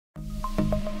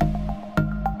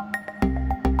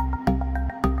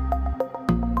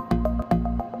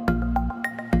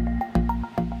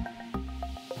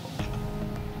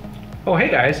Oh hey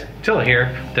guys, Tilla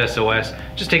here with SOS,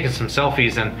 just taking some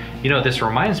selfies, and this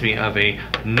reminds me of a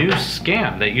new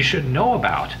scam that you should know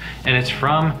about, and it's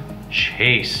from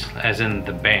Chase, as in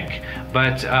the bank,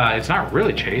 but it's not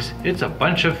really Chase. It's a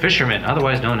bunch of fishermen,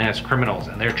 otherwise known as criminals,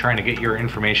 and they're trying to get your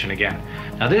information again.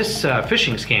 Now this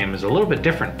phishing scam is a little bit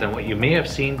different than what you may have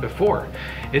seen before.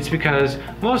 It's because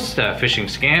most phishing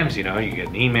scams, you get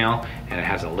an email and it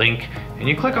has a link, and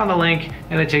you click on the link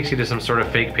and it takes you to some sort of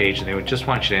fake page, and they would just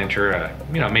want you to enter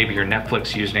maybe your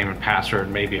Netflix username and password,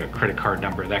 maybe a credit card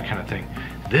number, that kind of thing.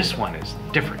 This one is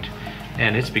different.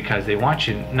 And it's because they want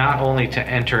you not only to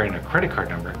enter in a credit card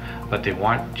number, but they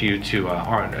want you to,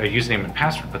 or a username and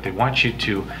password, but they want you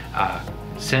to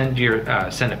send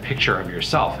a picture of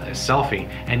yourself, a selfie,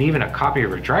 and even a copy of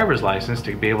your driver's license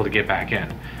to be able to get back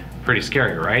in. Pretty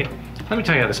scary, right? Let me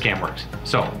tell you how the scam works.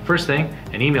 So first thing,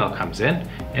 an email comes in,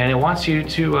 and it wants you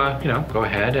to, go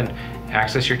ahead and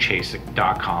access your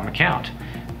chase.com account.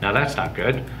 Now that's not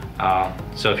good.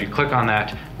 So if you click on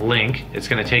that link, it's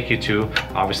going to take you to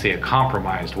obviously a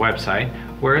compromised website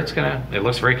where it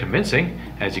looks very convincing,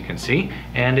 as you can see,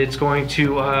 and it's going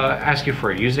to ask you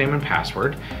for a username and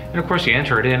password, and of course you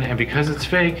enter it in, and because it's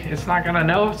fake, it's not going to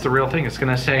know it's the real thing. It's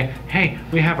going to say, hey,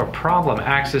 we have a problem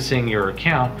accessing your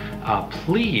account,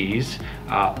 please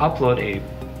upload a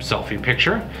selfie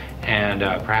picture and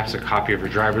perhaps a copy of your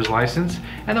driver's license,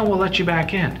 and then we'll let you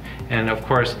back in. And of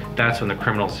course, that's when the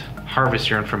criminals harvest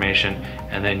your information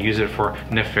and then use it for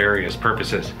nefarious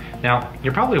purposes. Now,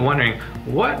 you're probably wondering,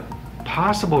 what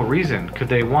possible reason could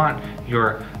they want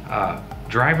your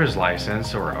driver's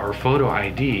license or photo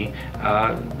ID?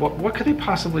 What could they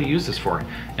possibly use this for?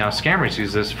 Now, scammers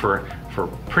use this for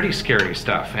pretty scary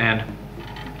stuff, and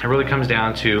it really comes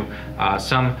down to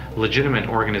some legitimate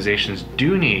organizations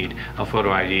do need a photo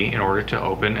ID in order to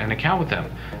open an account with them.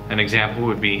 An example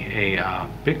would be a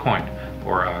Bitcoin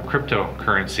or a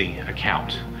cryptocurrency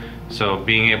account. So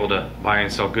being able to buy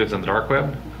and sell goods on the dark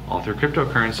web, all through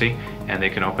cryptocurrency, and they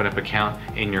can open up an account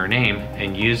in your name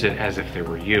and use it as if they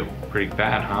were you. Pretty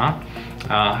bad, huh?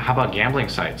 How about gambling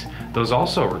sites? Those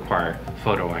also require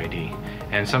photo ID.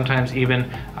 And sometimes even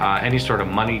any sort of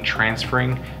money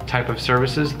transferring type of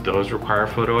services, those require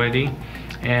photo ID.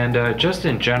 And just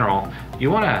in general,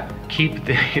 you want to keep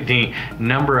the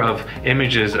number of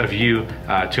images of you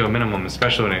to a minimum,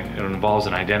 especially when it involves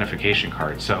an identification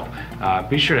card. So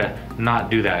be sure to not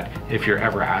do that if you're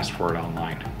ever asked for it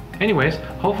online. Anyways,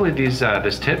 hopefully these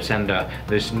tips and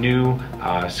this new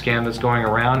scam that's going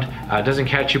around doesn't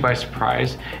catch you by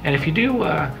surprise. And if you do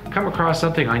come across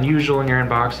something unusual in your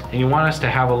inbox and you want us to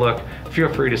have a look,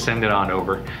 feel free to send it on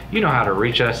over. You know how to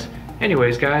reach us.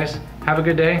 Anyways, guys, have a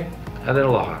good day, and then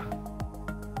aloha.